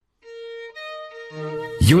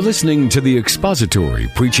You're listening to the expository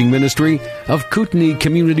preaching ministry of Kootenai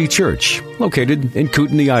Community Church, located in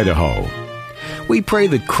Kootenai, Idaho. We pray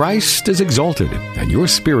that Christ is exalted and your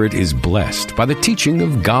spirit is blessed by the teaching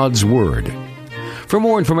of God's Word. For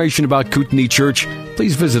more information about Kootenai Church,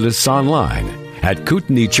 please visit us online at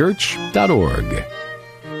kootenaichurch.org.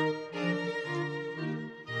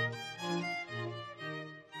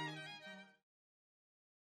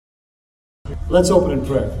 Let's open in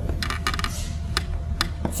prayer.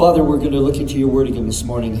 Father, we're going to look into your word again this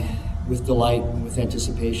morning with delight and with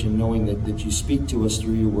anticipation, knowing that you speak to us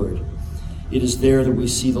through your word. It is there that we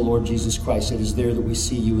see the Lord Jesus Christ. It is there that we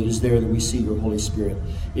see you. It is there that we see your Holy Spirit.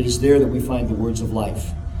 It is there that we find the words of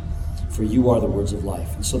life, for you are the words of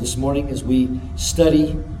life. And so this morning, as we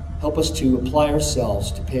study, help us to apply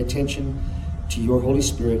ourselves, to pay attention to your Holy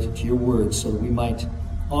Spirit, to your words, so that we might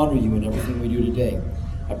honor you in everything we do today.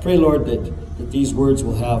 I pray, Lord, that these words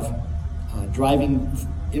will have driving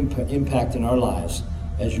impact in our lives,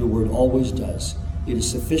 as your word always does. It is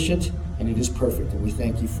sufficient and it is perfect, and we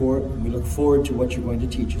thank you for it, and we look forward to what you're going to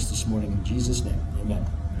teach us this morning. In Jesus' name, amen.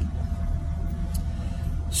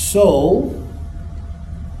 So,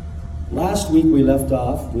 last week we left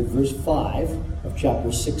off with verse 5 of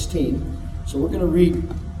chapter 16. So we're going to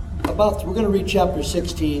read chapter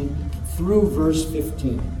 16 through verse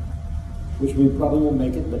 15, which we probably won't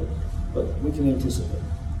make it, but we can anticipate.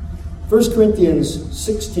 1 Corinthians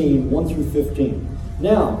 16, 1 through 15.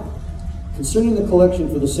 Now, concerning the collection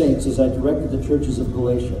for the saints, as I directed the churches of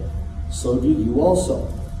Galatia, so do you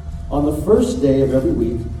also. On the first day of every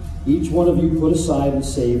week, each one of you put aside and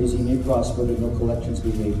save as he may prosper, that no collections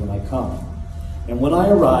be made when I come. And when I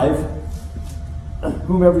arrive,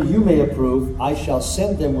 whomever you may approve, I shall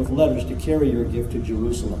send them with letters to carry your gift to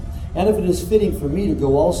Jerusalem. And if it is fitting for me to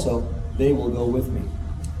go also, they will go with me.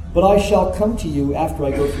 But I shall come to you after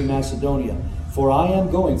I go through Macedonia, for I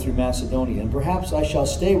am going through Macedonia, and perhaps I shall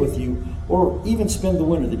stay with you, or even spend the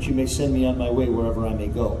winter, that you may send me on my way wherever I may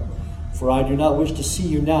go. For I do not wish to see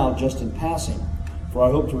you now just in passing, for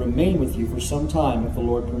I hope to remain with you for some time if the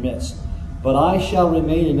Lord permits. But I shall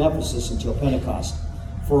remain in Ephesus until Pentecost,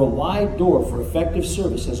 for a wide door for effective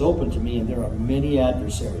service has opened to me, and there are many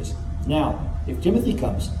adversaries. Now, if Timothy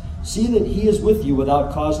comes, see that he is with you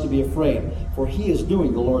without cause to be afraid, for he is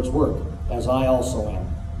doing the Lord's work, as I also am.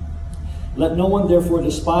 Let no one therefore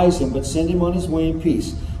despise him, but send him on his way in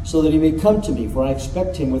peace, so that he may come to me, for I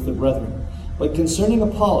expect him with the brethren. But concerning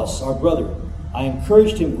Apollos, our brother, I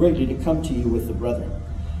encouraged him greatly to come to you with the brethren.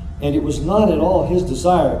 And it was not at all his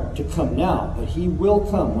desire to come now, but he will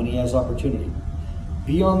come when he has opportunity.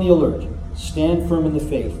 Be on the alert, stand firm in the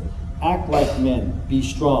faith, act like men, be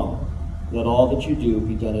strong. Let all that you do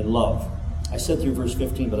be done in love. I said through verse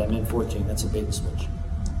 15, but I meant 14. That's a bait and switch.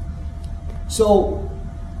 So,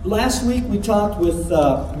 last week we talked with,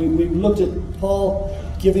 we looked at Paul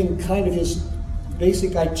giving kind of his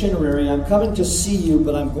basic itinerary. I'm coming to see you,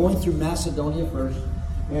 but I'm going through Macedonia first.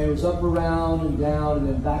 And it was up around and down and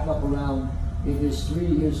then back up around in his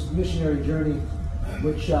missionary journey,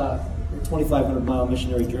 which, 2,500-mile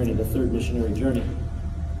missionary journey, the third missionary journey.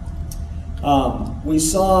 We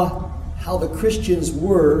saw how the Christians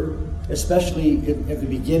were, especially at the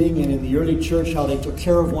beginning and in the early church, how they took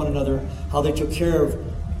care of one another, how they took care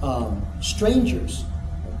of strangers.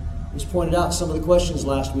 It was pointed out some of the questions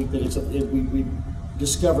last week that we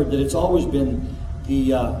discovered that it's always been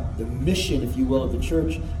the mission, if you will, of the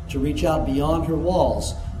church to reach out beyond her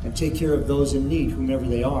walls and take care of those in need, whomever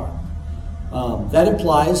they are. That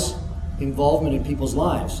implies involvement in people's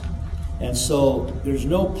lives. And so there's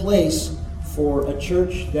no place for a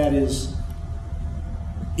church that is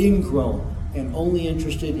ingrown and only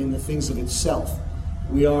interested in the things of itself.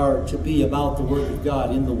 We are to be about the work of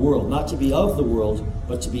God in the world, not to be of the world,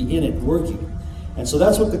 but to be in it, working. And so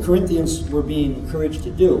that's what the Corinthians were being encouraged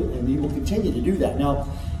to do, and he will continue to do that. Now,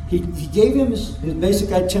 he gave him his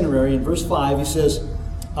basic itinerary. In verse 5, he says,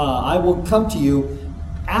 I will come to you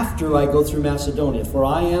after I go through Macedonia, for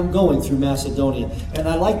I am going through Macedonia. And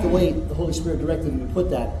I like the way the Holy Spirit directed him to put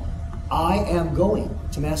that. I am going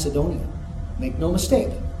to Macedonia. Make no mistake.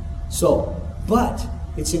 So, but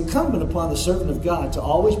it's incumbent upon the servant of God to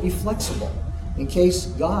always be flexible in case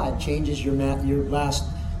God changes your plans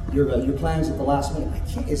at the last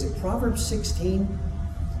minute. Is it Proverbs 16?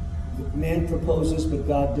 Man proposes, but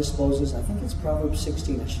God disposes. I think it's Proverbs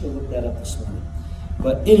 16. I should have looked that up this morning.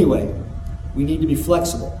 But anyway, we need to be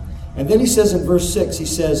flexible. And then he says in verse 6, he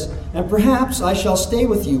says, and perhaps I shall stay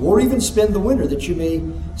with you, or even spend the winter, that you may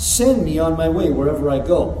send me on my way wherever I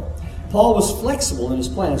go. Paul was flexible in his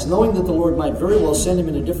plans, knowing that the Lord might very well send him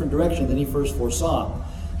in a different direction than he first foresaw.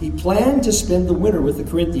 He planned to spend the winter with the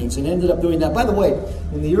Corinthians and ended up doing that. By the way,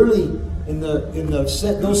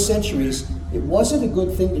 those centuries, it wasn't a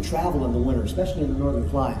good thing to travel in the winter, especially in the northern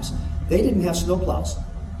climes. They didn't have snowplows.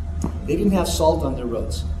 They didn't have salt on their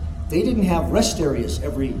roads. They didn't have rest areas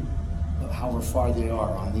every however far they are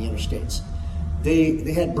on the interstates.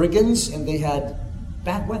 They had brigands and they had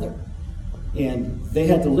bad weather. And they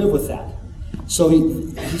had to live with that. So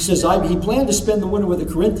he says he planned to spend the winter with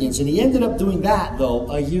the Corinthians, and he ended up doing that, though,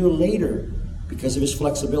 a year later because of his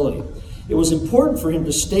flexibility. It was important for him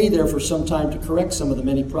to stay there for some time to correct some of the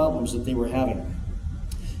many problems that they were having.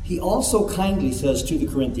 He also kindly says to the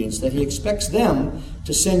Corinthians that he expects them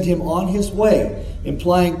to send him on his way,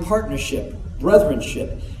 implying partnership,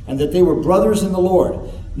 brethrenship, and that they were brothers in the Lord.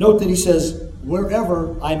 Note that he says,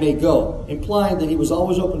 wherever I may go, implying that he was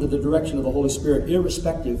always open to the direction of the Holy Spirit,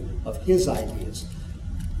 irrespective of his ideas.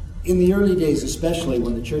 In the early days, especially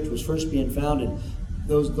when the church was first being founded,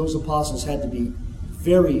 those apostles had to be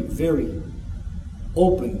very, very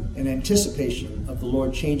open in anticipation of the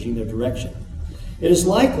Lord changing their direction. It is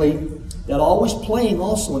likely that always playing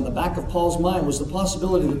also in the back of Paul's mind was the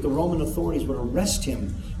possibility that the Roman authorities would arrest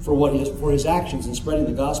him for his actions in spreading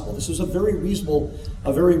the gospel. This was a very reasonable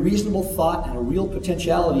thought and a real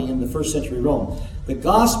potentiality in the first century Rome. The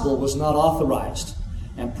gospel was not authorized,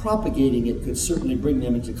 and propagating it could certainly bring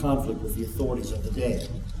them into conflict with the authorities of the day.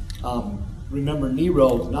 Remember,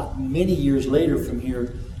 Nero, not many years later from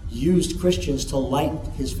here, used Christians to light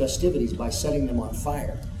his festivities by setting them on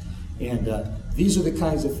fire. And these are the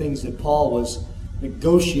kinds of things that Paul was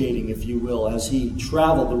negotiating, if you will, as he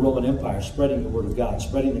traveled the Roman Empire, spreading the word of God,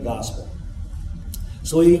 spreading the gospel.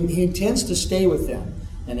 So he intends to stay with them.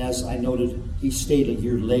 And as I noted, he stayed a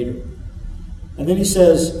year later. And then he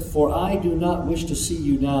says, "For I do not wish to see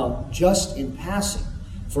you now just in passing,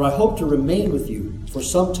 for I hope to remain with you for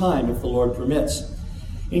some time if the Lord permits."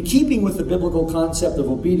 In keeping with the biblical concept of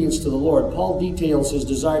obedience to the Lord, Paul details his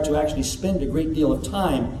desire to actually spend a great deal of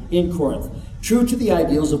time in Corinth. True to the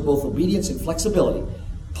ideals of both obedience and flexibility,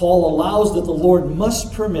 Paul allows that the Lord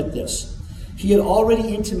must permit this. He had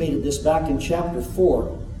already intimated this back in chapter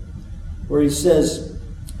 4, where he says,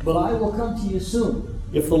 "But I will come to you soon,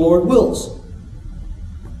 if the Lord wills.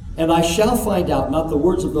 And I shall find out not the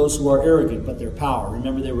words of those who are arrogant, but their power."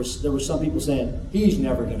 Remember, there were some people saying, "He's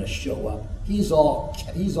never going to show up. He's all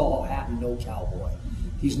hat and no cowboy.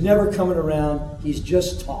 He's never coming around. He's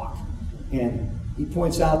just talk." And he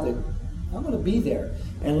points out that I'm going to be there.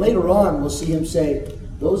 And later on, we'll see him say,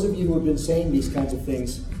 "Those of you who have been saying these kinds of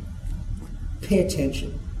things, pay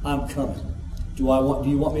attention. I'm coming. Do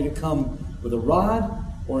you want me to come with a rod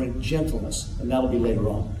or in gentleness?" And that'll be later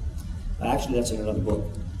on. Actually, that's in another book.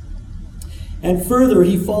 And further,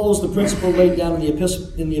 he follows the principle laid down in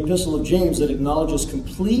the Epistle of James that acknowledges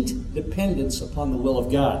complete dependence upon the will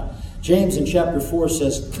of God. James in chapter 4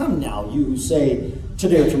 says, "Come now, you who say,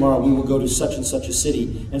 today or tomorrow we will go to such and such a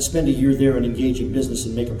city and spend a year there and engage in business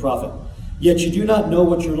and make a profit. Yet you do not know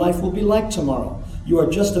what your life will be like tomorrow. You are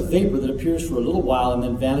just a vapor that appears for a little while and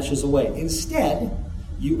then vanishes away. Instead,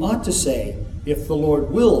 you ought to say, if the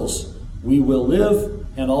Lord wills, we will live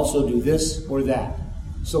and also do this or that."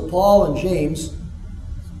 So Paul and James,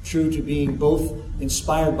 true to being both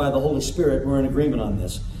inspired by the Holy Spirit, were in agreement on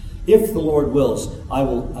this. If the Lord wills, I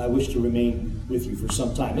wish to remain with you for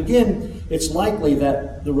some time. Again, it's likely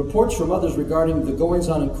that the reports from others regarding the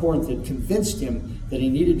goings-on in Corinth had convinced him that he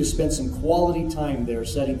needed to spend some quality time there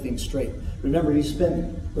setting things straight. Remember, he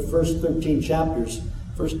spent the first 15 chapters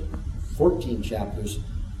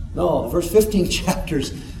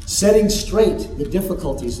setting straight the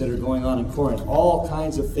difficulties that are going on in Corinth. All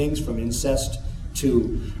kinds of things, from incest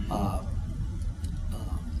to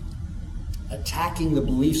attacking the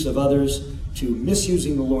beliefs of others, to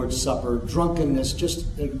misusing the Lord's Supper, drunkenness, just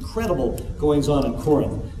incredible goings on in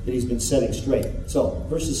Corinth that he's been setting straight. So,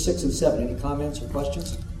 verses 6 and 7, any comments or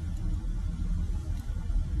questions?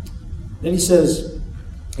 Then he says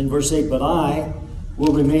in verse 8, "But I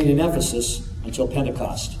will remain in Ephesus until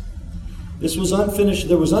Pentecost." There was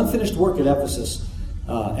unfinished work at Ephesus,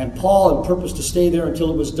 and Paul had purposed to stay there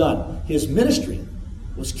until it was done. His ministry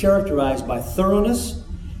was characterized by thoroughness,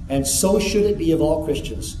 and so should it be of all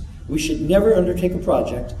Christians. We should never undertake a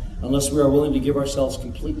project unless we are willing to give ourselves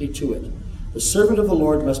completely to it. The servant of the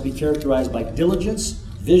Lord must be characterized by diligence,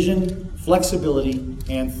 vision, flexibility,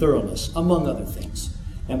 and thoroughness, among other things.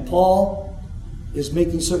 And Paul is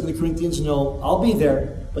making certain the Corinthians know, I'll be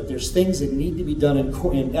there, but there's things that need to be done in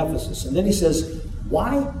Ephesus. And then he says,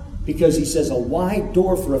 why? Because he says, a wide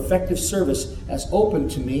door for effective service has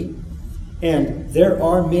opened to me, and there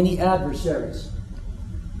are many adversaries.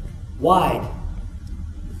 Wide.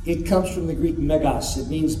 It comes from the Greek megas. It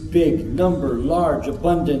means big, number, large,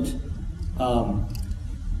 abundant.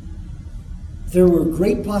 There were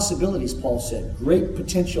great possibilities, Paul said, great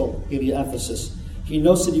potential in Ephesus. He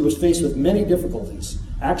notes that he was faced with many difficulties.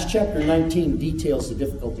 Acts chapter 19 details the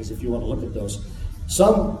difficulties if you want to look at those.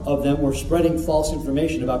 Some of them were spreading false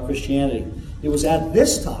information about Christianity. It was at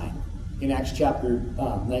this time, in Acts chapter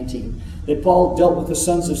 19, that Paul dealt with the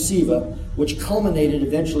sons of Sceva, which culminated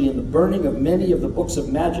eventually in the burning of many of the books of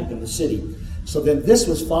magic in the city. So then this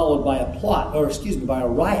was followed by by a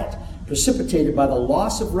riot precipitated by the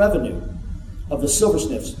loss of revenue of the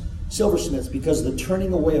silversmiths because of the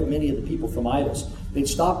turning away of many of the people from idols. They'd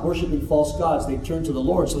stopped worshiping false gods. They'd turned to the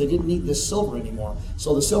Lord, so they didn't need this silver anymore.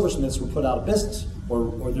 So the silversmiths were put out of business,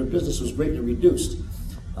 or their business was greatly reduced.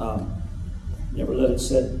 He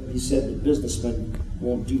said that businessmen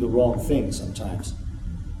won't do the wrong thing sometimes.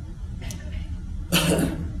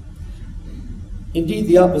 Indeed,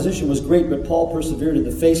 the opposition was great, but Paul persevered in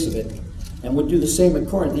the face of it and would do the same at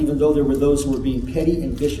Corinth, even though there were those who were being petty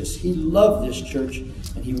and vicious. He loved this church,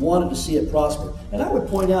 and he wanted to see it prosper. And I would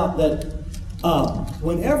point out that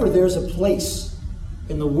whenever there's a place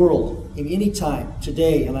in the world, in any time,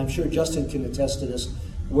 today, and I'm sure Justin can attest to this,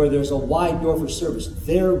 where there's a wide door for service,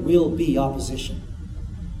 there will be opposition.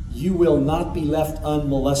 You will not be left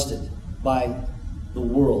unmolested by the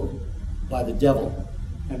world, by the devil,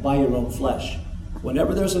 and by your own flesh.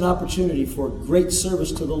 Whenever there's an opportunity for great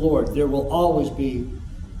service to the Lord, there will always be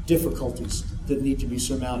difficulties that need to be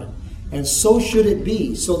surmounted. And so should it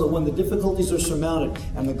be, so that when the difficulties are surmounted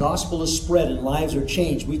and the gospel is spread and lives are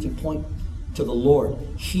changed, we can point to the Lord.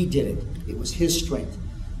 He did it. It was his strength.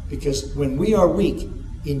 Because when we are weak,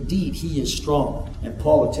 indeed, he is strong. And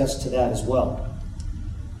Paul attests to that as well.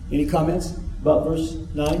 Any comments about verse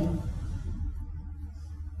 9?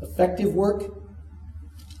 Effective work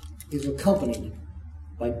is accompanied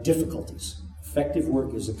by difficulties. Effective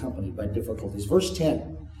work is accompanied by difficulties. Verse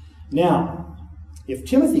 10. Now, if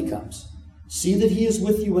Timothy comes, see that he is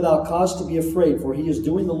with you without cause to be afraid, for he is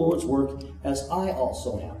doing the Lord's work as I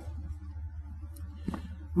also am.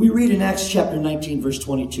 We read in Acts chapter 19, verse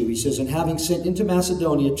 22, he says, and having sent into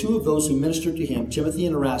Macedonia 2 of those who ministered to him, Timothy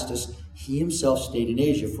and Erastus, he himself stayed in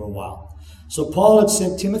Asia for a while. So Paul had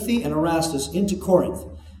sent Timothy and Erastus into Corinth.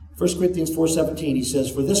 1 Corinthians 4:17, he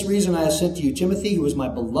says, for this reason I have sent to you Timothy, who is my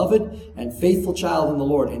beloved and faithful child in the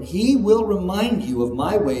Lord, and he will remind you of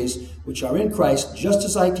my ways which are in Christ, just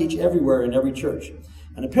as I teach everywhere in every church.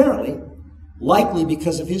 And apparently, likely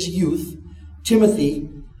because of his youth, Timothy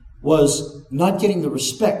was not getting the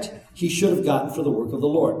respect he should have gotten for the work of the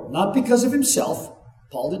Lord. Not because of himself.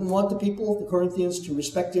 Paul didn't want the people of the Corinthians to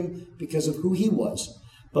respect him because of who he was,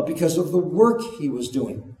 but because of the work he was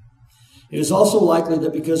doing. It is also likely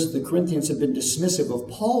that because the Corinthians had been dismissive of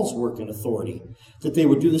Paul's work and authority, that they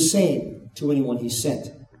would do the same to anyone he sent.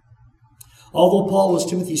 Although Paul was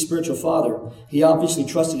Timothy's spiritual father, he obviously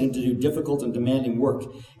trusted him to do difficult and demanding work,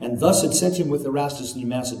 and thus had sent him with Erastus into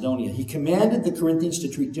Macedonia. He commanded the Corinthians to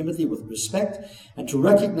treat Timothy with respect and to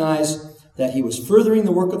recognize that he was furthering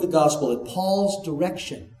the work of the gospel at Paul's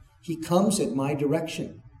direction. He comes at my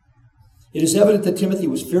direction. It is evident that Timothy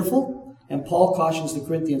was fearful, and Paul cautions the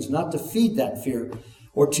Corinthians not to feed that fear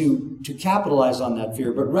or to capitalize on that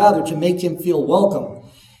fear, but rather to make him feel welcome.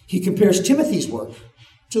 He compares Timothy's work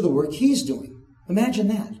to the work he's doing. Imagine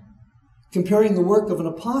that. Comparing the work of an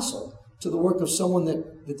apostle to the work of someone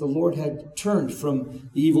that the Lord had turned from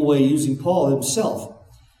the evil way, using Paul himself.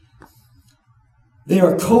 They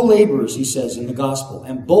are co-laborers, he says, in the gospel,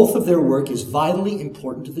 and both of their work is vitally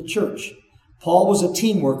important to the church. Paul was a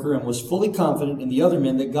team worker and was fully confident in the other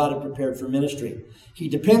men that God had prepared for ministry. He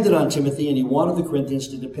depended on Timothy, and he wanted the Corinthians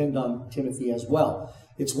to depend on Timothy as well.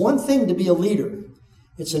 It's one thing to be a leader.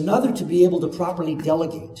 It's another to be able to properly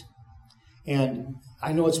delegate. And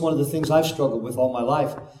I know it's one of the things I've struggled with all my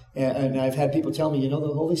life. And I've had people tell me, the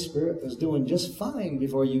Holy Spirit was doing just fine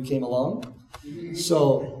before you came along.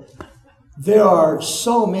 So there are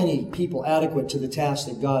so many people adequate to the task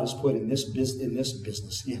that God has put in this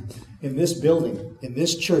business, in this building, in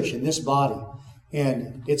this church, in this body.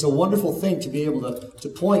 And it's a wonderful thing to be able to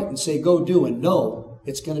point and say, go do, and know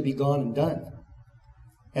it's going to be gone and done.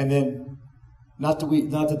 And then, not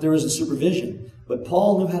that there isn't supervision, but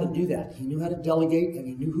Paul knew how to do that. He knew how to delegate, and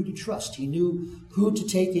he knew who to trust. He knew who to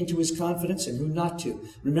take into his confidence and who not to.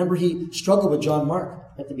 Remember, he struggled with John Mark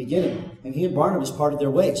at the beginning, and he and Barnabas parted their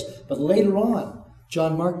ways. But later on,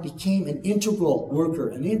 John Mark became an integral worker,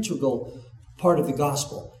 an integral part of the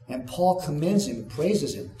gospel. And Paul commends him and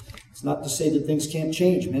praises him. It's not to say that things can't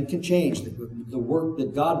change. Men can change. The work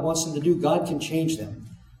that God wants them to do, God can change them.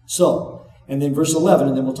 So, And then verse 11,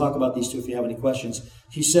 and then we'll talk about these two if you have any questions.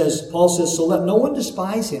 Paul says, so let no one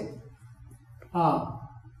despise him.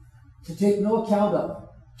 To take no account of,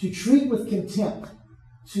 to treat with contempt,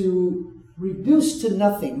 to reduce to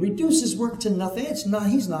nothing. Reduce his work to nothing.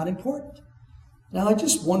 He's not important. Now I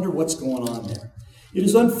just wonder what's going on there. It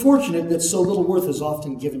is unfortunate that so little worth is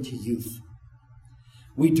often given to youth.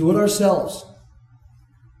 We do it ourselves.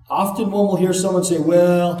 Often one will hear someone say,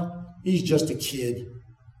 well, he's just a kid.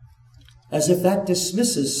 As if that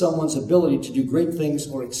dismisses someone's ability to do great things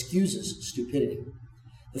or excuses stupidity.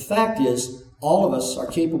 The fact is, all of us are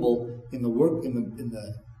capable in the work, in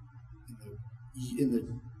the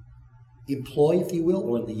employ, if you will,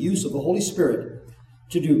 or in the use of the Holy Spirit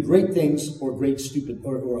to do great things or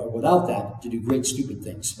without that, to do great stupid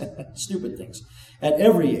things. Stupid things. At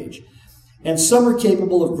every age. And some are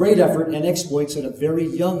capable of great effort and exploits at a very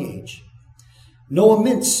young age. Noah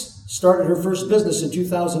Mintz started her first business in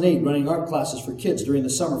 2008, running art classes for kids during the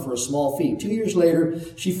summer for a small fee. 2 years later,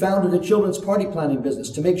 she founded a children's party planning business.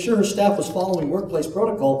 To make sure her staff was following workplace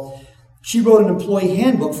protocol, she wrote an employee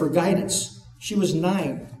handbook for guidance. She was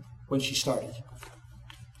 9 when she started.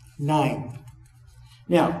 9.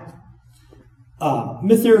 Now,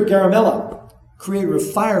 Mithir Garamella, creator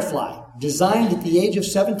of Firefly, designed at the age of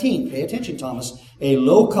 17, pay attention, Thomas, a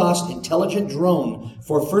low-cost, intelligent drone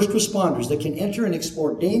for first responders that can enter and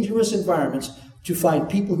explore dangerous environments to find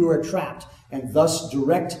people who are trapped and thus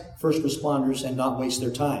direct first responders and not waste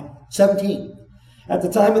their time. 17. At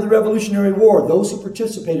the time of the Revolutionary War, those who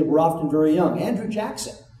participated were often very young. Andrew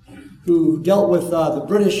Jackson, who dealt with the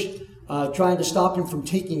British trying to stop him from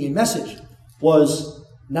taking a message, was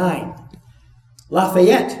 9.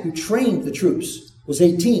 Lafayette, who trained the troops, was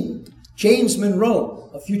 18. James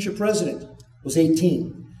Monroe, a future president, was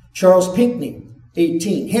 18. Charles Pinckney,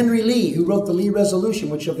 18. Henry Lee, who wrote the Lee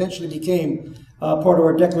Resolution, which eventually became part of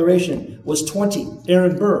our Declaration, was 20.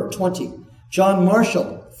 Aaron Burr, 20. John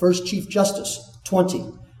Marshall, first Chief Justice, 20.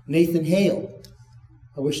 Nathan Hale,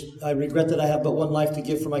 I regret that I have but one life to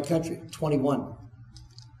give for my country, 21.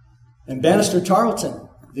 And Bannister Tarleton,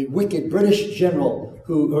 the wicked British general,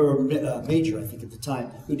 major, I think at the time,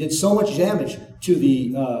 who did so much damage to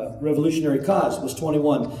the revolutionary cause, was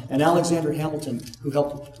 21. And Alexander Hamilton, who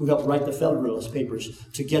helped write the Federalist Papers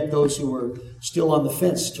to get those who were still on the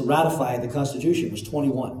fence to ratify the Constitution, was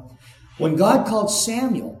 21. When God called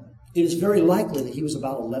Samuel, it is very likely that he was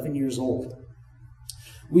about 11 years old.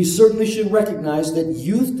 We certainly should recognize that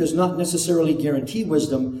youth does not necessarily guarantee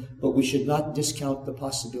wisdom, but we should not discount the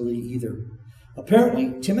possibility either.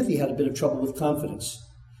 Apparently, Timothy had a bit of trouble with confidence.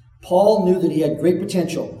 Paul knew that he had great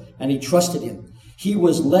potential, and he trusted him. He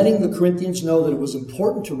was letting the Corinthians know that it was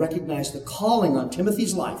important to recognize the calling on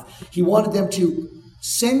Timothy's life. He wanted them to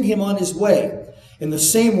send him on his way in the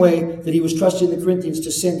same way that he was trusting the Corinthians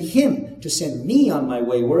to send me on my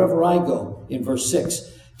way wherever I go, in verse 6.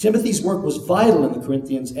 Timothy's work was vital in the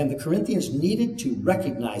Corinthians, and the Corinthians needed to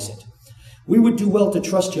recognize it. We would do well to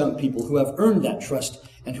trust young people who have earned that trust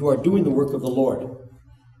and who are doing the work of the Lord.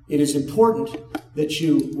 It is important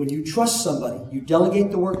that when you trust somebody, you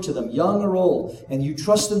delegate the work to them, young or old, and you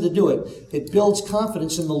trust them to do it. It builds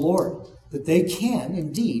confidence in the Lord that they can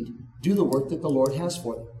indeed do the work that the Lord has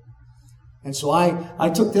for them. And so I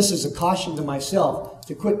took this as a caution to myself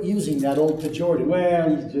to quit using that old pejorative.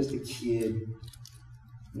 Well, he's just a kid.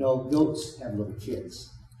 No, goats have little kids.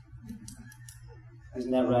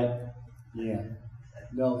 Isn't that right? Yeah.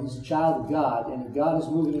 No, he's a child of God, and if God is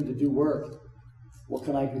moving him to do work, what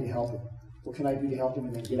can I do to help him? What can I do to help him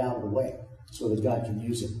and then get out of the way so that God can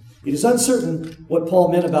use him? It is uncertain what Paul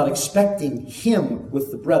meant about expecting him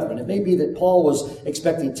with the brethren. It may be that Paul was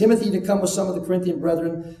expecting Timothy to come with some of the Corinthian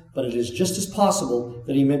brethren, but it is just as possible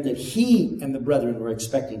that he meant that he and the brethren were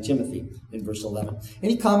expecting Timothy in verse 11.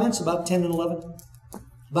 Any comments about 10 and 11?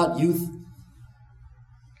 About youth?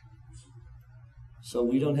 So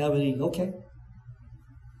we don't have any, okay.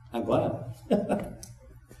 I'm glad.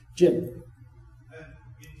 Jim.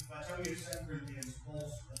 By the time you get 2 Corinthians,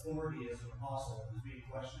 Paul's authority as an apostle is being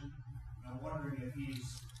questioned. And I'm wondering if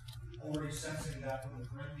he's already sensing that from the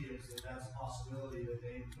Corinthians, that that's a possibility that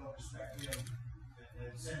they don't respect him,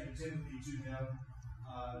 and sending Timothy to them.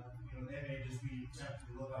 They may just be tempted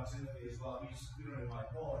to look on Timothy as well. He's doing it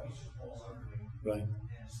like Paul, he's just Paul's underling. Right.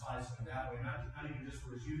 And despise him that way. Not even just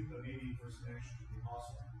for his youth, but maybe for his connection to the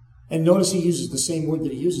apostle. And notice he uses the same word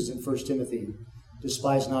that he uses in 1 Timothy,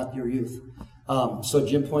 despise not your youth. So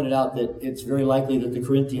Jim pointed out that it's very likely that the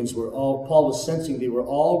Corinthians Paul was sensing they were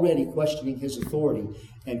already questioning his authority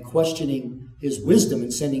and questioning his wisdom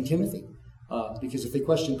in sending Timothy. Because if they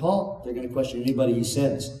question Paul, they're going to question anybody he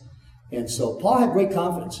sends. And so Paul had great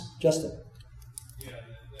confidence. Justin. Yeah,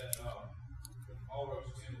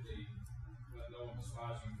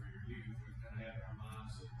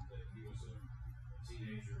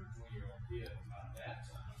 or 20-year-old kid by that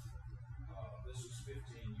time. This was 15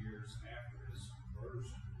 years after his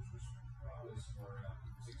conversion, which was probably somewhere around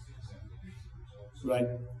 16, 17, 18 years old. So Right.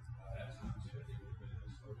 by that time, Timothy would have been in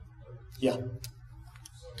his early 30s. Yeah.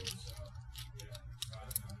 So it's, right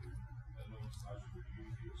under that moment,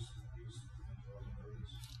 he was in his early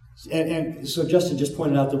 30s. And so Justin just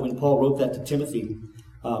pointed out that when Paul wrote that to Timothy,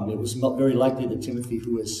 it was very likely that Timothy,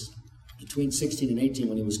 who was between 16 and 18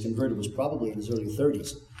 when he was converted, was probably in his early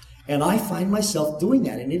 30s. And I find myself doing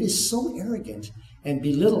that, and it is so arrogant and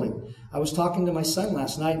belittling. I was talking to my son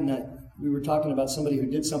last night, and we were talking about somebody who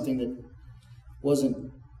did something that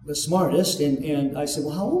wasn't the smartest, and I said,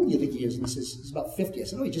 well, how old do you think he is? And he says, he's about 50. I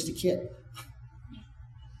said, no, he's just a kid.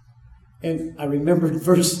 And I remembered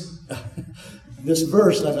this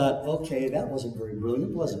verse, and I thought, okay, that wasn't very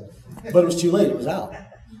brilliant, was it? But it was too late. It was out.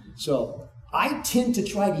 So I tend to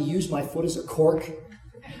try to use my foot as a cork.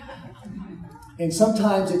 And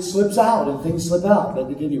sometimes it slips out and things slip out. But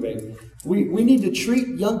at any rate, we need to treat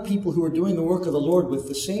young people who are doing the work of the Lord with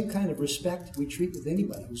the same kind of respect we treat with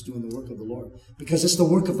anybody who's doing the work of the Lord. Because it's the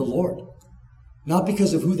work of the Lord. Not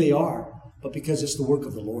because of who they are, but because it's the work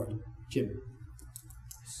of the Lord. Jim.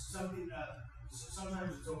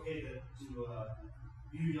 Sometimes it's okay to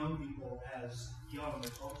view young people as young.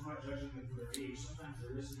 It's also not judging them for their age. Sometimes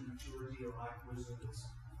there is an immaturity or lack of wisdom that's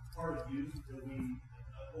part of youth that we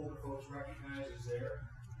older folks recognize is there.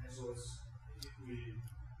 And so we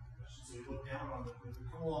look down on them. We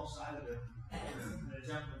come alongside of them in an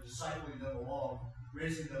attempt of discipling them along,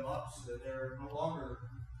 raising them up so that they're no longer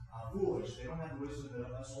foolish. They don't have the wisdom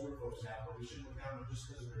that us older folks have, but we shouldn't look down on them just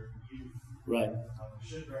because of their youth. Right. We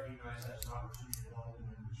should recognize that as an opportunity to help them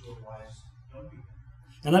and mature, wise young people.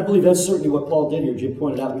 And I believe that's certainly what Paul did here. Jim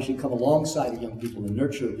pointed out we should come alongside of young people and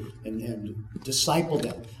nurture and disciple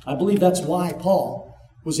them. I believe that's why Paul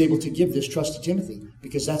was able to give this trust to Timothy,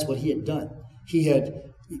 because that's what he had done. He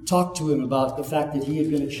had talked to him about the fact that he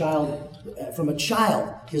had been a child. From a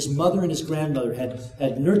child, his mother and his grandmother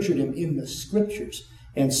had nurtured him in the Scriptures.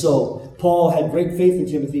 And so Paul had great faith in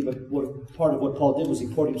Timothy, but part of what Paul did was he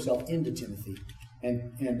poured himself into Timothy.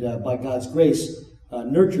 And by God's grace,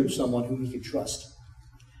 nurtured someone whom he could trust.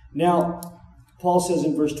 Now, Paul says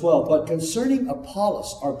in verse 12, but concerning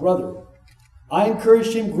Apollos, our brother, I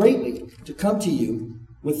encouraged him greatly to come to you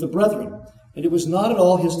with the brethren. And it was not at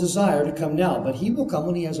all his desire to come now, but he will come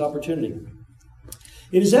when he has opportunity.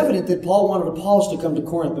 It is evident that Paul wanted Apollos to come to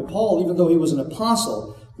Corinth, but Paul, even though he was an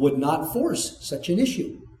apostle, would not force such an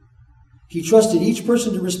issue. He trusted each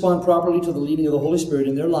person to respond properly to the leading of the Holy Spirit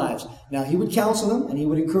in their lives. Now, he would counsel them, and he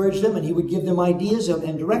would encourage them, and he would give them ideas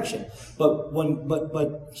and direction. But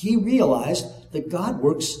he realized that God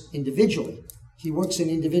works individually. He works in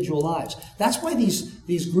individual lives. That's why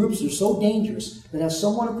these groups are so dangerous, that have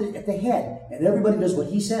someone at the head, and everybody does what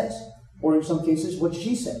he says, or in some cases, what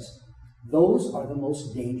she says. Those are the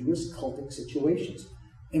most dangerous cultic situations.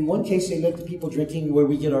 In one case, they led to people drinking where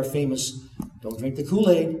we get our famous, don't drink the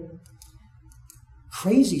Kool-Aid.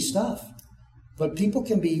 Crazy stuff. But people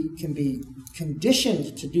can be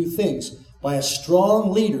conditioned to do things by a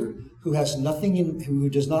strong leader who has who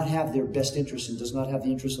does not have their best interest and does not have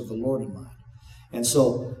the interest of the Lord in mind. And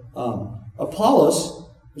so Apollos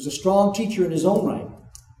was a strong teacher in his own right.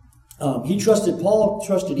 Paul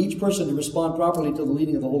trusted each person to respond properly to the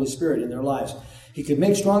leading of the Holy Spirit in their lives. He could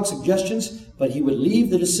make strong suggestions, but he would leave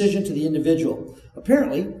the decision to the individual.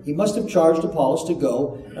 Apparently, he must have charged Apollos to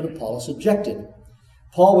go, and Apollos objected.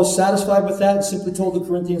 Paul was satisfied with that and simply told the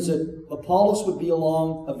Corinthians that Apollos would be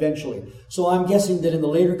along eventually. So I'm guessing that in the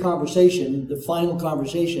later conversation, the final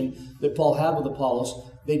conversation that Paul had with Apollos,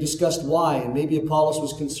 they discussed why, and maybe Apollos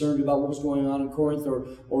was concerned about what was going on in Corinth,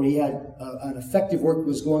 or he had an effective work that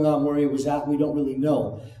was going on where he was at. We don't really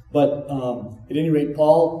know. But at any rate,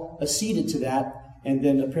 Paul acceded to that, and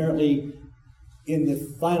then apparently in the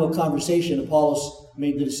final conversation, Apollos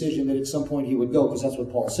made the decision that at some point he would go, because that's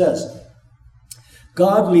what Paul says.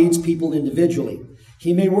 God leads people individually.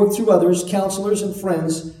 He may work through others, counselors and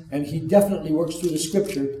friends, and he definitely works through the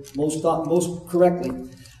Scripture most correctly.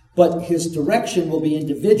 But his direction will be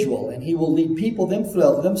individual, and he will lead people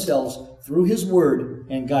themselves through his word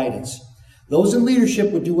and guidance. Those in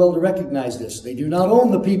leadership would do well to recognize this. They do not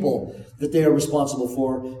own the people that they are responsible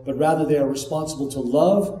for, but rather they are responsible to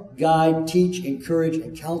love, guide, teach, encourage,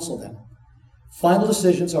 and counsel them. Final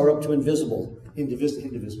decisions are up to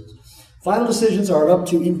individuals. Final decisions are up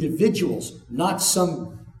to individuals, not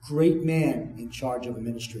some great man in charge of a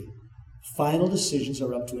ministry. Final decisions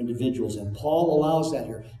are up to individuals, and Paul allows that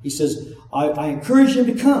here. He says, I encourage him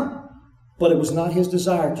to come, but it was not his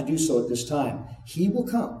desire to do so at this time. He will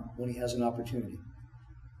come when he has an opportunity.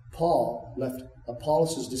 Paul left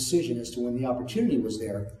Apollos' decision as to when the opportunity was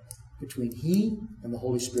there between he and the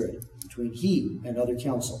Holy Spirit, between he and other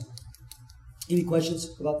counsel. Any questions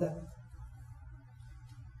about that?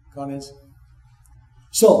 Comments?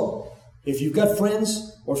 So, if you've got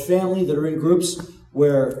friends or family that are in groups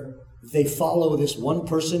where they follow this one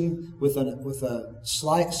person with a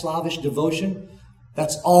slavish devotion,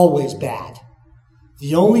 that's always bad.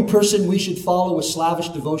 The only person we should follow with slavish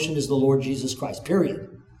devotion is the Lord Jesus Christ, period.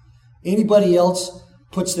 Anybody else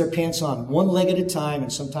puts their pants on one leg at a time,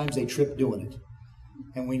 and sometimes they trip doing it.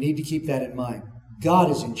 And we need to keep that in mind. God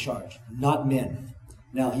is in charge, not men.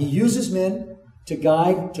 Now, He uses men to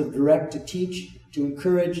guide, to direct, to teach, to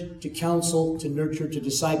encourage, to counsel, to nurture, to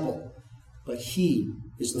disciple. But He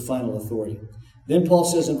is the final authority. Then Paul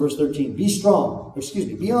says in verse 13, be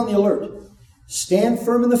on the alert. Stand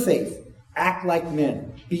firm in the faith. Act like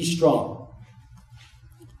men. Be strong.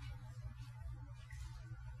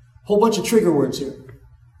 Whole bunch of trigger words here.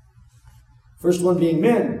 First one being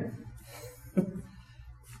men.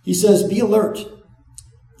 He says, be alert.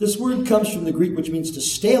 This word comes from the Greek, which means to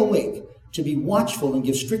stay awake, to be watchful and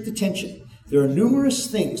give strict attention. There are numerous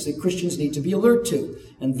things that Christians need to be alert to.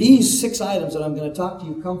 And these 6 items that I'm going to talk to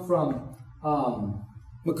you come from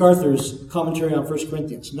MacArthur's commentary on 1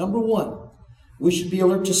 Corinthians. Number 1, we should be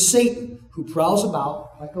alert to Satan, who prowls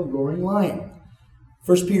about like a roaring lion.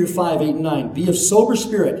 1 Peter 5, 8, and 9. Be of sober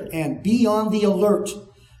spirit and be on the alert.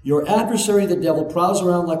 Your adversary, the devil, prowls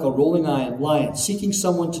around like a rolling lion, seeking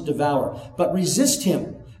someone to devour. But resist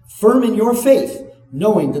him, firm in your faith,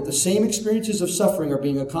 knowing that the same experiences of suffering are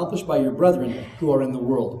being accomplished by your brethren who are in the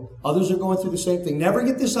world. Others are going through the same thing. Never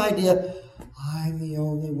get this idea, I'm the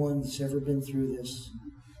only one that's ever been through this.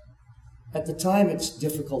 At the time, it's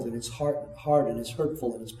difficult and it's hard and it's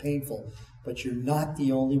hurtful and it's painful. But you're not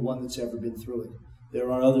the only one that's ever been through it. There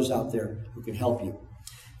are others out there who can help you.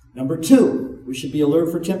 Number 2, we should be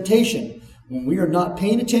alert for temptation. When we are not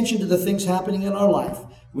paying attention to the things happening in our life,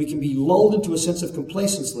 we can be lulled into a sense of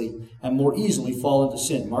complacency and more easily fall into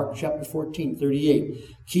sin. Mark chapter 14, 38.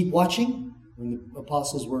 Keep watching, when the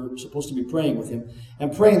apostles were supposed to be praying with him,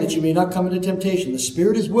 and praying that you may not come into temptation. The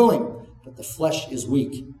spirit is willing, but the flesh is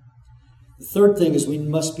weak. The third thing is we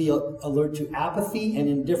must be alert to apathy and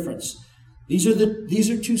indifference. These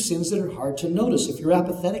are 2 sins that are hard to notice. If you're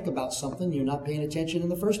apathetic about something, you're not paying attention in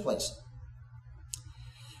the first place.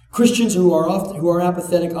 Christians who are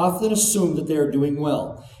apathetic often assume that they are doing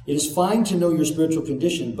well. It is fine to know your spiritual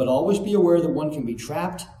condition, but always be aware that one can be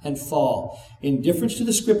trapped and fall. Indifference to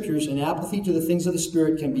the Scriptures and apathy to the things of the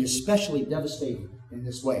Spirit can be especially devastating in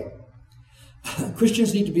this way.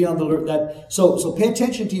 Christians need to be on the alert. So pay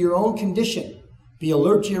attention to your own condition. Be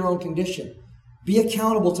alert to your own condition. Be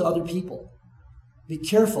accountable to other people. Be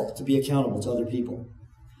careful to be accountable to other people.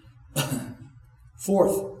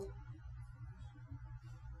 4th,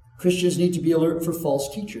 Christians need to be alert for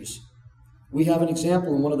false teachers. We have an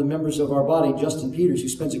example in one of the members of our body, Justin Peters, who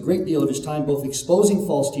spends a great deal of his time both exposing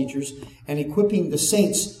false teachers and equipping the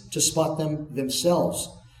saints to spot them themselves.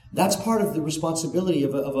 That's part of the responsibility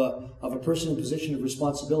of a person in a position of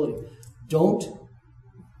responsibility. Don't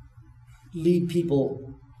lead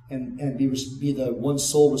people and be the one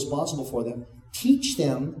sole responsible for them. Teach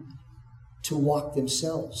them to walk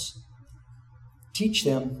themselves. Teach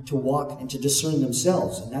them to walk and to discern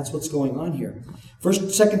themselves. And that's what's going on here. 2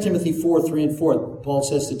 Timothy 4, 3 and 4, Paul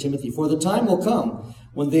says to Timothy, for the time will come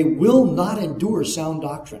when they will not endure sound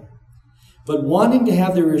doctrine. But wanting to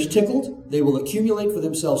have their ears tickled, they will accumulate for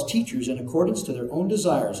themselves teachers in accordance to their own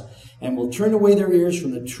desires, and will turn away their ears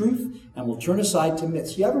from the truth and will turn aside to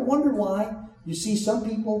myths. You ever wonder why you see some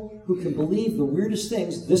people who can believe the weirdest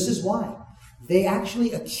things? This is why. They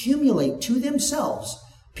actually accumulate to themselves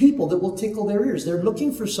people that will tickle their ears. They're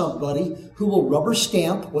looking for somebody who will rubber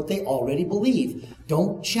stamp what they already believe.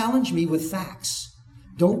 Don't challenge me with facts.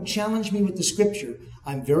 Don't challenge me with the Scripture.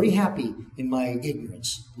 I'm very happy in my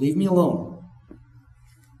ignorance. Leave me alone.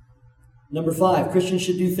 Number 5, Christians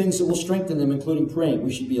should do things that will strengthen them, including praying.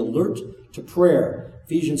 We should be alert to prayer.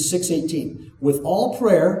 Ephesians 6:18. With all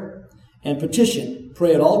prayer and petition,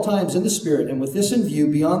 pray at all times in the Spirit, and with this in view,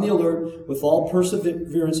 be on the alert with all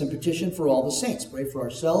perseverance and petition for all the saints. Pray for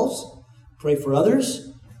ourselves. Pray for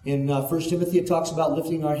others. In 1 Timothy, it talks about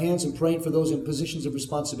lifting our hands and praying for those in positions of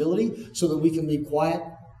responsibility so that we can lead quiet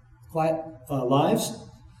lives.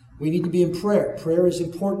 We need to be in prayer. Prayer is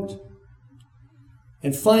important.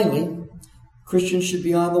 And finally, Christians should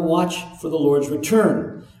be on the watch for the Lord's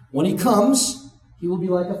return. When He comes, He will be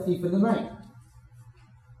like a thief in the night.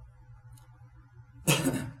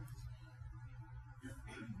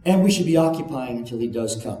 And we should be occupying until He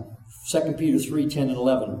does come. 2 Peter 3, 10 and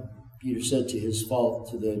 11. Peter said to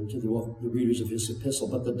the readers of his epistle,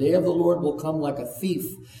 "But the day of the Lord will come like a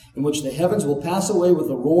thief, in which the heavens will pass away with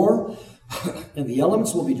a roar, and the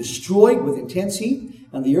elements will be destroyed with intense heat,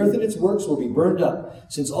 and the earth and its works will be burned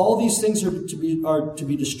up. Since all these things are to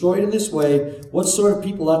be destroyed in this way, what sort of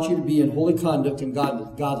people ought you to be in holy conduct and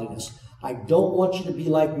godliness? I don't want you to be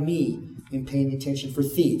like me in paying attention for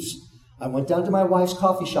thieves." I went down to my wife's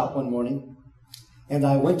coffee shop one morning, and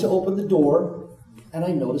I went to open the door, and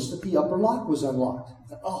I noticed that the upper lock was unlocked.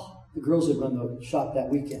 I thought, the girls had run the shop that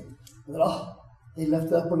weekend. I thought, they left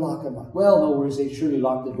the upper lock unlocked. Well, no worries, they surely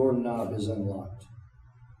locked the doorknob is unlocked.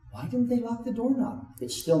 Why didn't they lock the doorknob?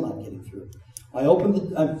 It's still not getting through.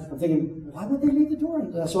 I'm thinking, why would they leave the door?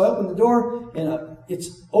 So I opened the door, and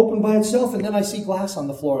it's open by itself, and then I see glass on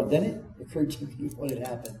the floor. And then it occurred to me what had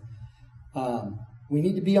happened. We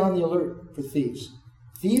need to be on the alert for thieves.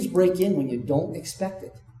 Thieves break in when you don't expect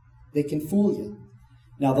it. They can fool you.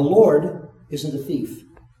 Now, the Lord isn't a thief,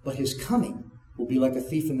 but his coming will be like a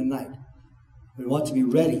thief in the night. We want to be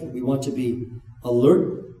ready. We want to be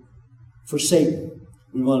alert for Satan.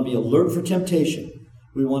 We want to be alert for temptation.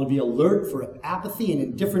 We want to be alert for apathy and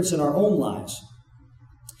indifference in our own lives.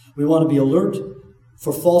 We want to be alert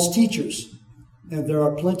for false teachers. And there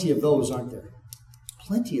are plenty of those, aren't there?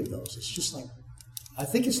 Plenty of those. It's just like, I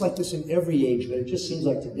think it's like this in every age, but it just seems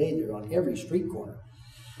like today they're on every street corner.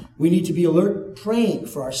 We need to be alert, praying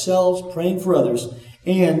for ourselves, praying for others,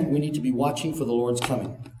 and we need to be watching for the Lord's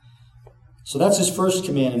coming. So that's his first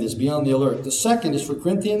command in this, be on the alert. The second is for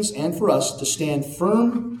Corinthians and for us to stand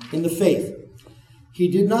firm in the faith. He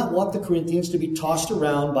did not want the Corinthians to be tossed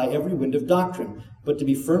around by every wind of doctrine, but to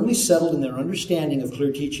be firmly settled in their understanding of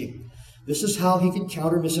clear teaching. This is how he could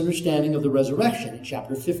counter misunderstanding of the resurrection in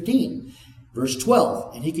chapter 15. Verse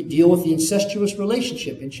 12, and he could deal with the incestuous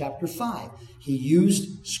relationship in chapter 5. He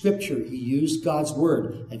used Scripture, he used God's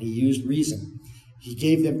Word, and he used reason. He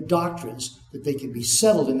gave them doctrines that they could be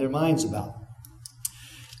settled in their minds about.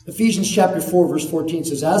 Ephesians chapter 4, verse 14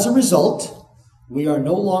 says, "As a result, we are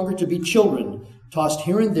no longer to be children, tossed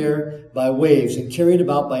here and there by waves and carried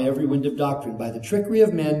about by every wind of doctrine, by the trickery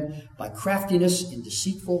of men, by craftiness and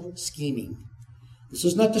deceitful scheming." This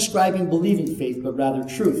is not describing believing faith, but rather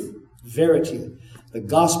truth. Verity, the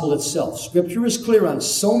gospel itself. Scripture is clear on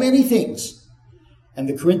so many things, and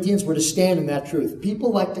the Corinthians were to stand in that truth.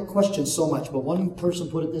 People like to question so much, but one person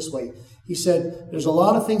put it this way. He said, there's a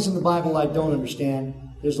lot of things in the Bible I don't understand.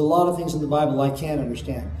 There's a lot of things in the Bible I can't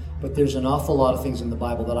understand. But there's an awful lot of things in the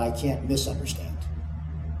Bible that I can't misunderstand.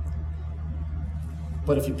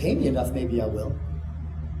 But if you pay me enough, maybe I will.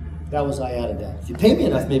 I added that. If you pay me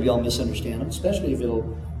enough, maybe I'll misunderstand them, especially if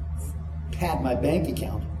it'll pad my bank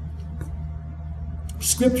account.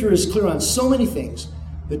 Scripture is clear on so many things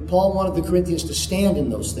that Paul wanted the Corinthians to stand in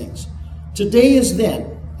those things. Today as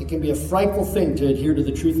then, it can be a frightful thing to adhere to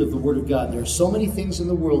the truth of the Word of God. There are so many things in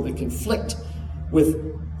the world that conflict with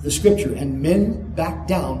the Scripture, and men back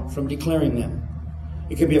down from declaring them.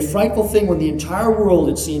 It can be a frightful thing when the entire world,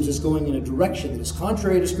 it seems, is going in a direction that is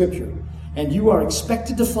contrary to Scripture, and you are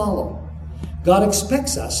expected to follow. God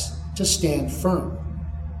expects us to stand firm.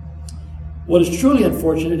 What is truly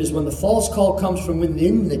unfortunate is when the false call comes from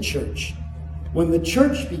within the church. When the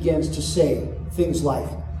church begins to say things like,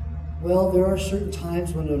 well, there are certain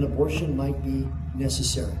times when an abortion might be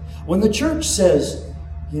necessary. When the church says,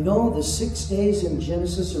 the 6 days in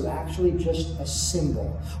Genesis are actually just a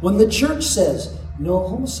symbol. When the church says, no,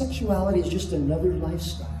 homosexuality is just another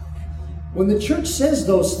lifestyle. When the church says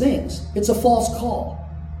those things, it's a false call.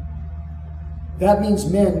 That means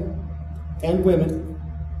men and women,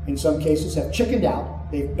 in some cases, have chickened out.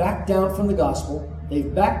 They've backed down from the gospel.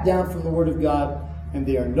 They've backed down from the Word of God, and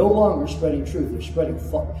they are no longer spreading truth. They're spreading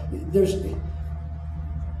false.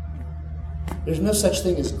 There's no such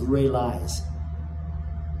thing as gray lies.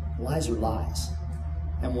 Lies are lies.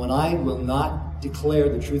 And when I will not declare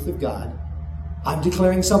the truth of God, I'm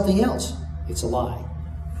declaring something else. It's a lie.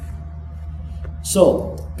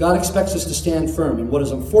 So, God expects us to stand firm. And what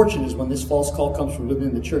is unfortunate is when this false call comes from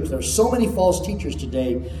within the church. There are so many false teachers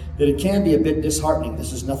today that it can be a bit disheartening.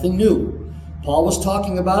 This is nothing new. Paul was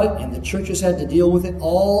talking about it, and the churches had to deal with it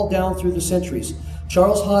all down through the centuries.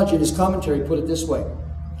 Charles Hodge, in his commentary, put it this way.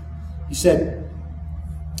 He said,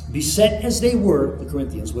 beset as they were, the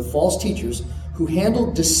Corinthians, with false teachers who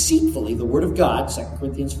handled deceitfully the Word of God, 2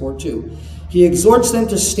 Corinthians 4:2, he exhorts them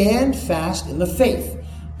to stand fast in the faith.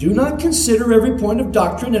 Do not consider every point of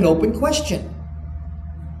doctrine an open question.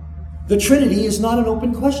 The Trinity is not an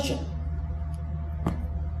open question.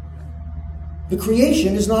 The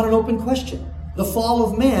creation is not an open question. The fall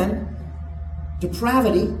of man,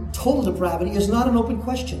 depravity, total depravity, is not an open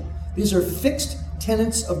question. These are fixed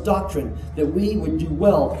tenets of doctrine that we would do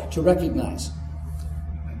well to recognize.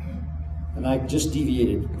 And I just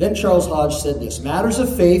deviated. Then Charles Hodge said this: matters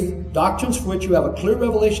of faith, doctrines for which you have a clear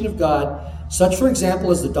revelation of God, such, for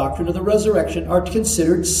example, as the doctrine of the resurrection, are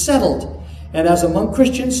considered settled, and as among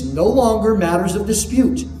Christians, no longer matters of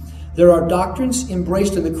dispute. There are doctrines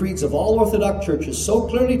embraced in the creeds of all Orthodox churches, so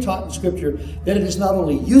clearly taught in Scripture that it is not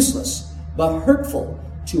only useless, but hurtful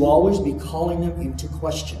to always be calling them into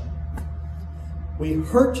question. We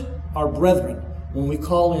hurt our brethren when we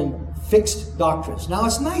call in fixed doctrines. Now,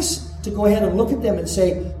 it's nice to go ahead and look at them and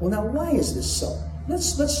say, well, now, why is this so? Let's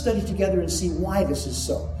study together and see why this is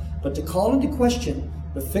so. But to call into question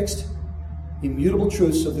the fixed, immutable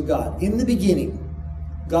truths of the God. In the beginning,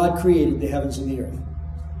 God created the heavens and the earth.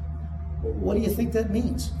 Well, what do you think that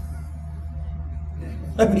means?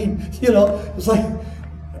 I mean, it's like,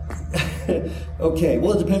 okay,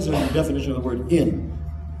 well, it depends on the definition of the word in.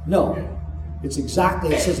 No, it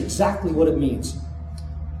says exactly what it means.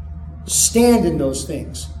 Stand in those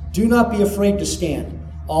things. Do not be afraid to stand.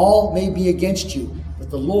 All may be against you,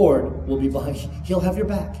 but the Lord will be behind you. He'll have your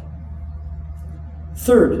back.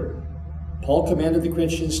 Third, Paul commanded the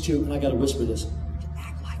Christians to, and I got to whisper this, to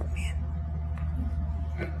act like men.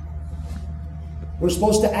 We're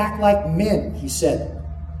supposed to act like men, he said.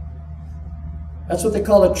 That's what they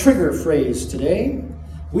call a trigger phrase today.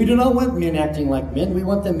 We do not want men acting like men. We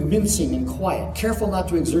want them mincing and quiet, careful not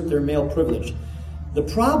to exert their male privilege. The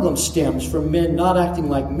problem stems from men not acting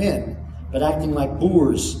like men, but acting like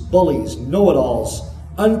boors, bullies, know-it-alls,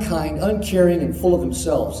 unkind, uncaring, and full of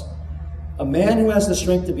themselves. A man who has the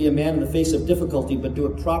strength to be a man in the face of difficulty, but do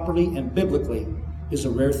it properly and biblically, is a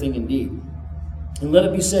rare thing indeed. And let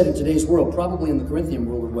it be said in today's world, probably in the Corinthian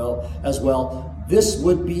world as well, this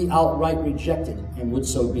would be outright rejected, and would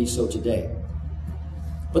so be so today.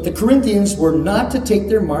 But the Corinthians were not to take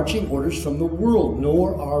their marching orders from the world,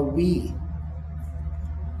 nor are we.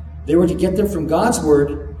 They were to get them from God's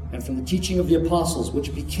word and from the teaching of the apostles,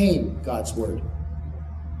 which became God's word.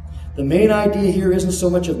 The main idea here isn't so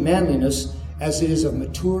much of manliness as it is of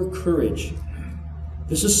mature courage.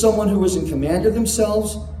 This is someone who is in command of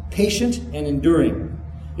themselves, patient and enduring.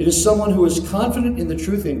 It is someone who is confident in the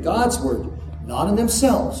truth in God's word, not in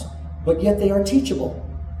themselves, but yet they are teachable.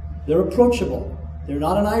 They're approachable. They're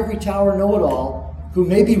not an ivory tower know-it-all who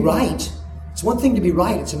may be right. It's one thing to be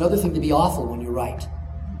right. It's another thing to be awful when you're right.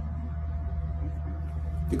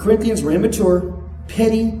 The Corinthians were immature,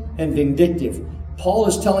 petty, and vindictive. Paul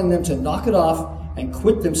is telling them to knock it off and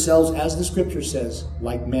quit themselves, as the Scripture says,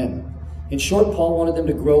 like men. In short, Paul wanted them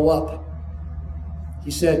to grow up.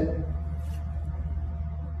 He said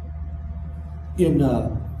in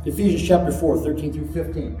Ephesians chapter 4, 13 through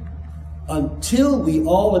 15, until we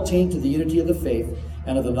all attain to the unity of the faith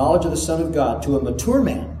and of the knowledge of the Son of God, to a mature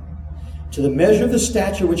man, to the measure of the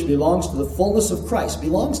stature which belongs to the fullness of Christ,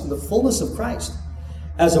 belongs to the fullness of Christ.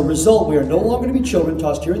 As a result, we are no longer to be children,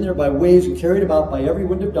 tossed here and there by waves and carried about by every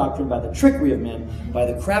wind of doctrine, by the trickery of men, by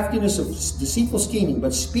the craftiness of deceitful scheming,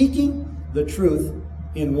 but speaking the truth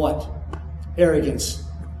in what? Arrogance,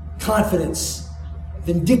 confidence,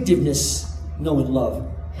 vindictiveness, no, in love.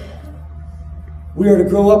 We are to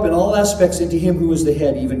grow up in all aspects into him who is the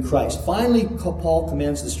head, even Christ. Finally, Paul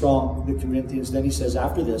commands the Corinthians, then he says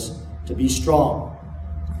after this, to be strong.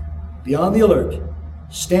 Be on the alert.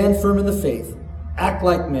 Stand firm in the faith. Act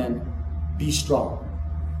like men. Be strong.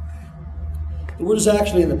 The word is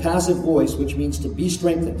actually in the passive voice, which means to be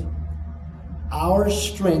strengthened. Our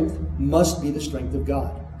strength must be the strength of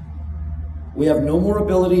God. We have no more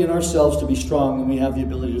ability in ourselves to be strong than we have the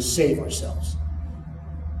ability to save ourselves.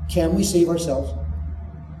 Can we save ourselves?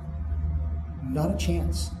 Not a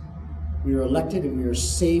chance. We are elected and we are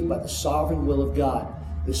saved by the sovereign will of God.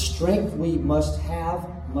 The strength we must have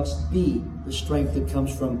must be the strength that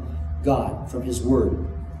comes from God, from His Word.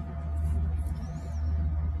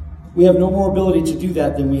 We have no more ability to do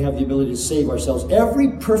that than we have the ability to save ourselves.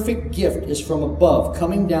 Every perfect gift is from above,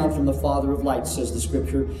 coming down from the Father of lights, says the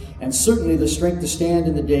Scripture, and certainly the strength to stand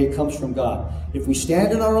in the day comes from God. If we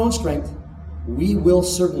stand in our own strength, we will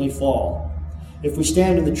certainly fall. If we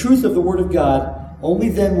stand in the truth of the Word of God, only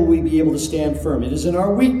then will we be able to stand firm. It is in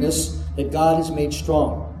our weakness that God is made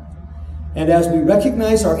strong. And as we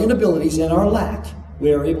recognize our inabilities and our lack,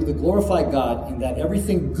 we are able to glorify God in that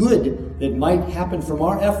everything good that might happen from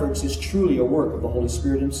our efforts is truly a work of the Holy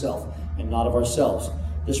Spirit Himself and not of ourselves.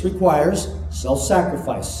 This requires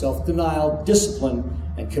self-sacrifice, self-denial, discipline,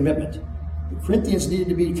 and commitment. The Corinthians needed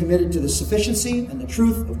to be committed to the sufficiency and the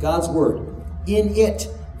truth of God's Word. In it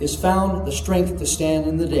is found the strength to stand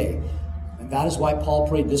in the day. And that is why Paul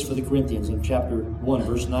prayed this for the Corinthians in chapter 1,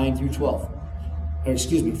 verse 9 through 12.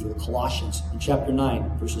 for the Colossians in chapter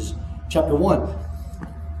 9 versus chapter 1.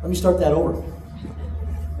 Let me start that over.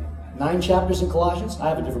 9 chapters in Colossians? I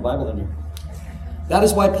have a different Bible than you. That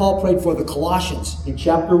is why Paul prayed for the Colossians in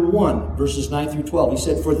chapter 1, verses 9 through 12. He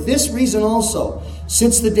said, "For this reason also,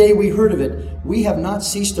 since the day we heard of it, we have not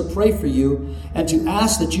ceased to pray for you and to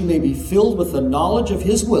ask that you may be filled with the knowledge of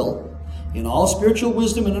his will in all spiritual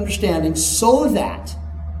wisdom and understanding, so that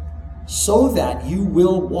you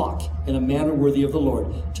will walk in a manner worthy of the Lord,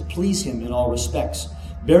 to please him in all respects,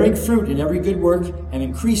 bearing fruit in every good work and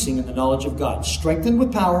increasing in the knowledge of God, strengthened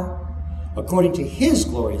with power according to his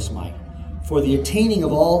glorious might, for the attaining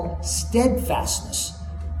of all steadfastness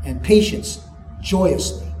and patience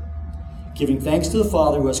joyously, giving thanks to the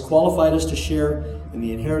Father who has qualified us to share in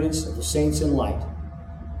the inheritance of the saints in light."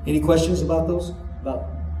 Any questions about those? About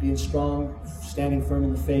being strong, standing firm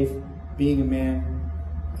in the faith, being a man,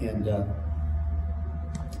 and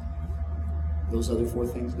those other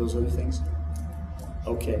things?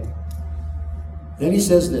 Okay. Then he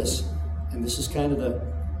says this, and this is kind of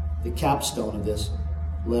the capstone of this.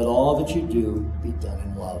 Let all that you do be done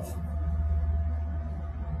in love.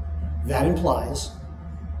 That implies,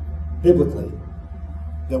 biblically,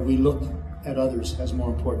 that we look at others as more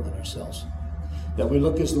important than ourselves. That we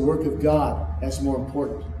look as the work of God as more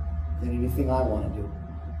important than anything I want to do.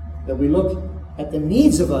 That we look at the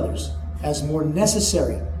needs of others as more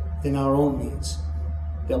necessary than our own needs.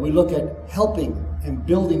 That we look at helping and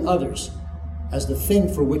building others as the thing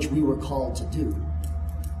for which we were called to do.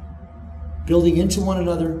 Building into one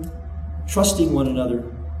another, trusting one another,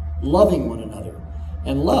 loving one another.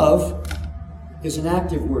 And love is an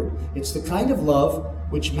active word. It's the kind of love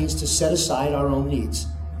which means to set aside our own needs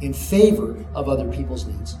in favor of other people's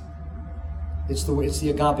needs. It's the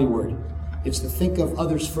agape word. It's the think of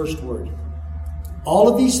others first word. All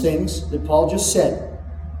of these things that Paul just said,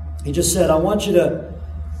 he just said, I want you to,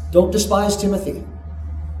 don't despise Timothy.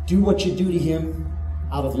 Do what you do to him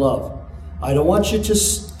out of love. I don't want you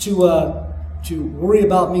to worry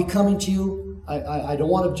about me coming to you. I don't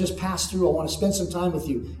want to just pass through. I want to spend some time with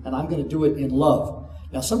you, and I'm going to do it in love.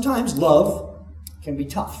 Now, sometimes love can be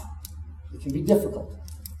tough. It can be difficult.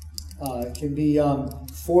 It can be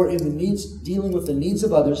dealing with the needs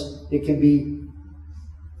of others. It can be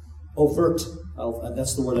overt.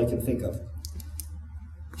 That's the word I can think of.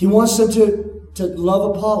 He wants them to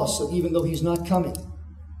love Apollos, so even though he's not coming,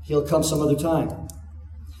 he'll come some other time.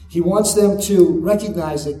 He wants them to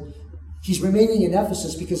recognize that he's remaining in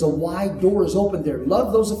Ephesus because a wide door is open there.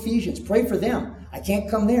 Love those Ephesians. Pray for them. I can't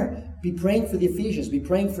come there. Be praying for the Ephesians. Be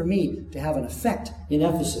praying for me to have an effect in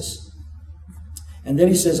Ephesus. And then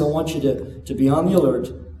he says, I want you to be on the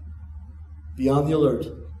alert. Be on the alert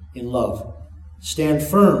in love. Stand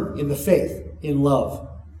firm in the faith in love.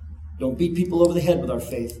 Don't beat people over the head with our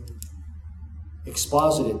faith.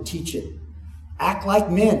 Exposit it. Teach it. Act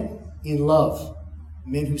like men in love.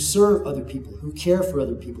 Men who serve other people, who care for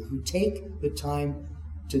other people, who take the time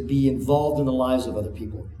to be involved in the lives of other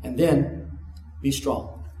people. And then, be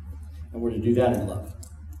strong. And we're to do that in love.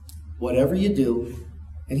 Whatever you do,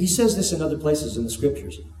 and he says this in other places in the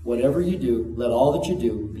scriptures, whatever you do, let all that you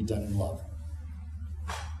do be done in love.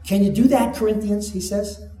 Can you do that, Corinthians, he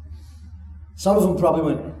says? Some of them probably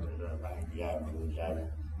went,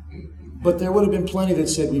 but there would have been plenty that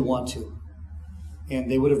said we want to. And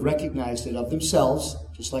they would have recognized it of themselves,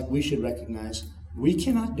 just like we should recognize, we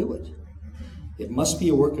cannot do it. It must be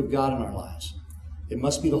a work of God in our lives. It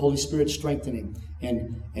must be the Holy Spirit strengthening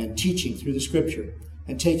and teaching through the Scripture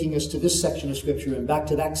and taking us to this section of Scripture and back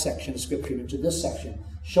to that section of Scripture and to this section,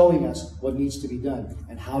 showing us what needs to be done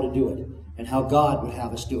and how to do it and how God would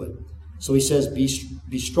have us do it. So he says, be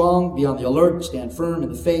strong, be on the alert, stand firm in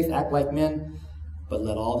the faith, act like men, but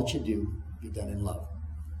let all that you do be done in love.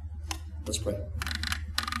 Let's pray.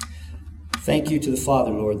 Thank you to the Father,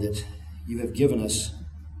 Lord, that you have given us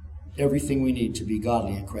everything we need to be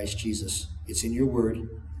godly in Christ Jesus. It's in your word,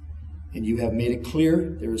 and you have made it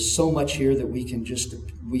clear. There is so much here that we can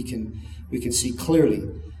see clearly.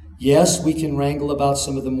 Yes, we can wrangle about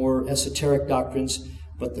some of the more esoteric doctrines,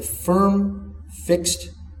 but the firm, fixed,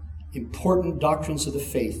 important doctrines of the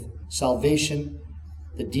faith, salvation,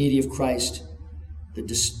 the deity of Christ, the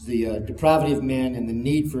depravity of man, and the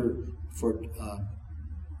need for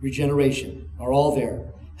regeneration are all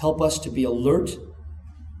there. Help us to be alert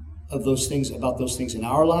of those things, about those things in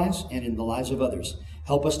our lives and in the lives of others.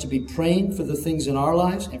 Help us to be praying for the things in our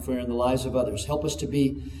lives and for in the lives of others. Help us to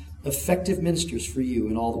be effective ministers for you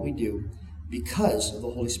in all that we do because of the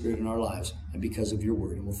Holy Spirit in our lives and because of your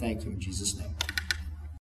word. And we'll thank you in Jesus' name.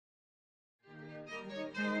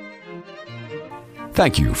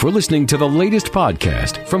 Thank you for listening to the latest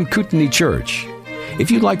podcast from Kootenai Church. If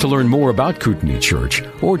you'd like to learn more about Kootenai Church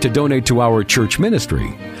or to donate to our church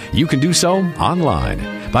ministry, you can do so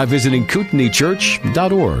online by visiting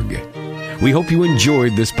kootenaichurch.org. We hope you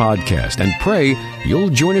enjoyed this podcast and pray you'll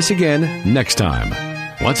join us again next time.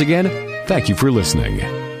 Once again, thank you for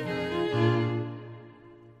listening.